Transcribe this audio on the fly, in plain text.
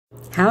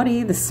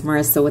Howdy, this is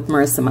Marissa with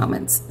Marisa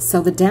Moments.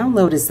 So the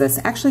download is this.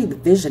 Actually, the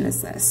vision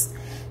is this.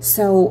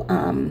 So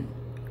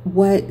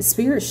what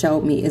Spirit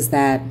showed me is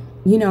that,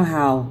 you know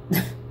how,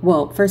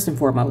 well, first and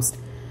foremost,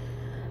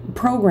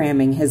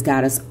 programming has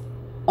got us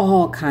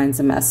all kinds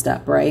of messed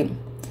up, right?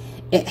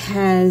 It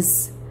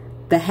has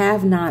the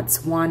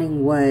have-nots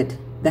wanting what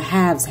the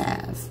haves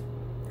have,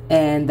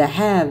 and the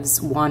haves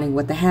wanting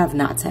what the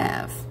have-nots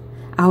have.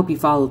 I hope you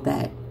followed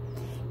that.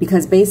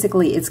 Because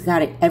basically it's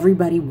got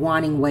everybody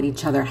wanting what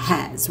each other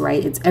has,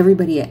 right? It's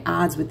everybody at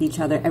odds with each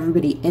other,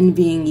 everybody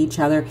envying each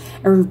other,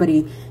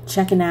 everybody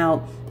checking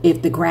out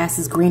if the grass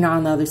is greener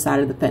on the other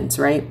side of the fence,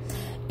 right?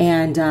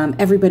 And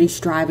everybody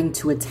striving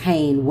to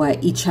attain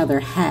what each other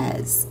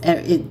has.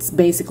 It's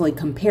basically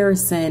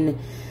comparison,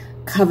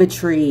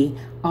 covetry,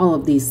 all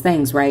of these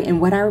things, right?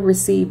 And what I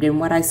received and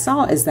what I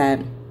saw is that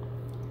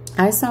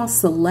I saw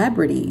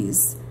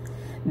celebrities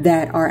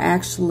that are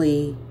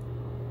actually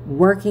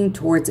working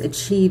towards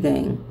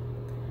achieving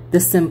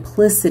the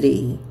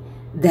simplicity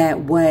that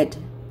what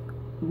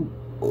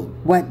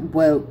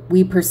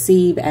we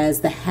perceive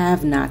as the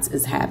have-nots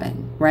is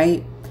having,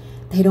 right?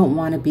 They don't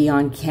want to be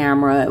on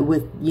camera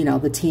with, you know,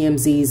 the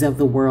TMZs of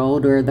the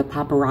world or the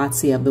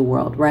paparazzi of the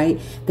world,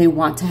 right? They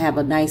want to have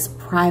a nice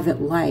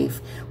private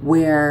life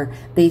where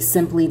they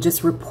simply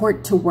just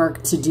report to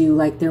work to do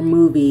like their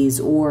movies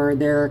or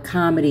their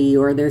comedy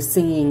or their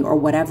singing or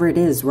whatever it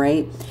is,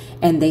 right?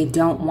 And they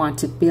don't want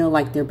to feel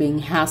like they're being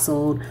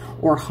hassled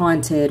or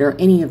haunted or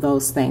any of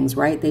those things,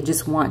 right? They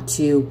just want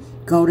to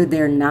go to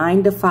their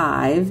 9 to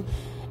 5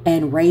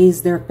 and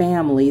raise their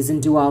families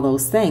and do all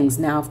those things.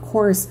 Now, of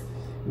course,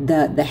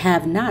 the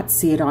have-nots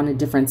see it on a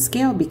different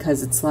scale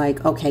because it's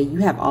like, okay,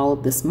 you have all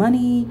of this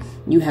money,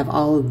 you have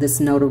all of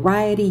this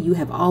notoriety, you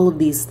have all of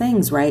these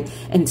things, right?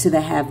 And to the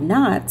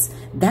have-nots,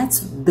 that's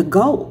the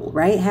goal,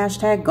 right?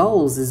 Hashtag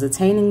goals is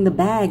attaining the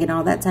bag and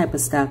all that type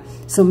of stuff.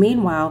 So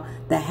meanwhile,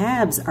 the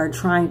haves are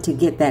trying to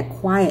get that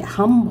quiet,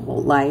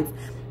 humble life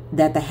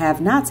that the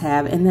have-nots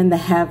have, and then the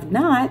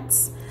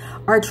have-nots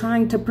are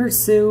trying to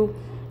pursue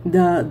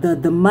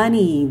the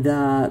money,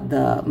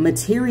 the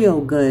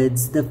material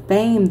goods, the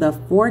fame, the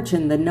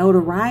fortune, the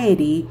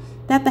notoriety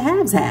that the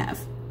haves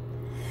have.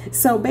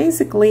 So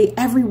basically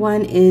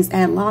everyone is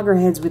at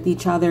loggerheads with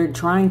each other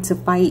trying to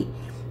fight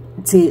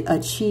to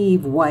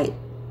achieve what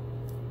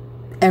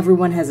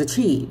everyone has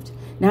achieved.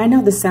 Now I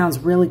know this sounds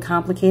really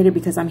complicated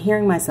because I'm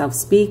hearing myself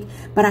speak,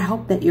 but I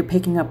hope that you're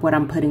picking up what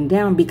I'm putting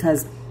down,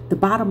 because the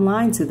bottom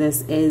line to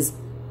this is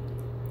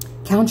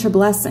count your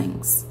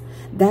blessings.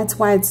 That's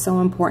why it's so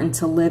important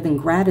to live in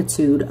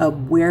gratitude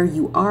of where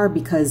you are,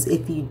 because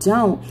if you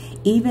don't,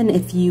 even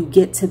if you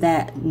get to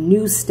that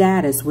new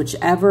status,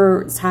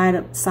 whichever side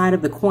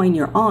of the coin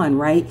you're on,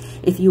 right?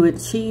 If you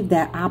achieve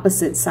that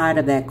opposite side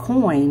of that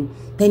coin,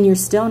 then you're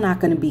still not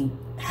going to be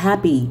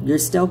happy. You're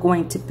still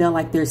going to feel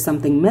like there's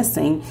something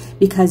missing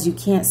because you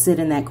can't sit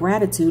in that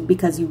gratitude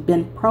because you've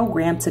been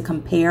programmed to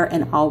compare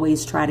and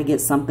always try to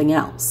get something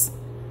else.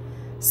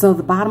 So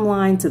the bottom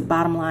line to the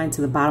bottom line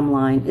to the bottom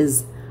line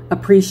is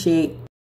appreciate